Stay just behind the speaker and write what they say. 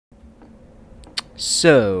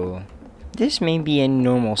So, this may be a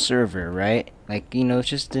normal server, right? Like, you know, it's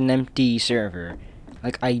just an empty server.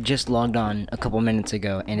 Like, I just logged on a couple minutes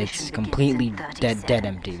ago, and it's completely dead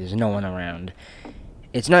empty. There's no one around.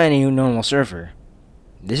 It's not any normal server.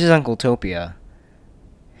 This is Uncletopia.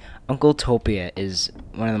 Uncletopia is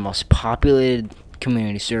one of the most populated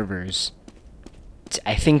community servers,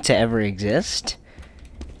 I think, to ever exist.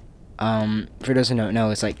 For those who don't know,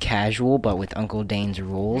 it's like casual, but with Uncle Dane's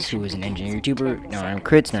rules, who is an engineer YouTuber, no random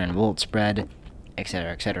crits, no random volt spread,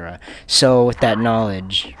 etc., etc. So, with that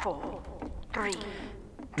knowledge,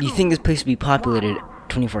 you think this place would be populated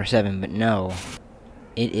 24/7, but no.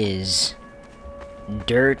 It is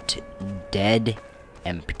dirt, dead,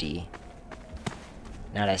 empty.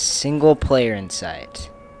 Not a single player in sight.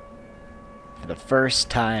 For the first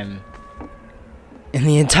time in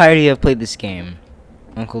the entirety I've played this game,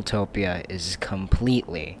 Uncletopia is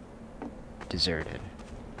completely deserted.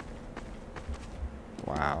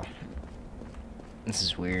 Wow. This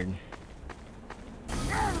is weird.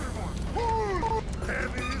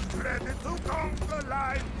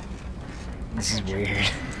 This is weird.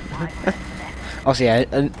 Also, yeah,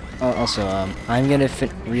 I'm gonna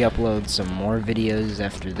re-upload some more videos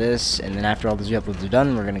after this, and then after all those re-uploads are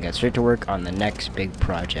done, we're gonna get straight to work on the next big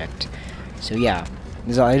project. So yeah,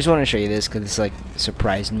 I just want to show you this because it's like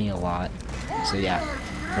surprised me a lot. So yeah,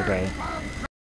 okay.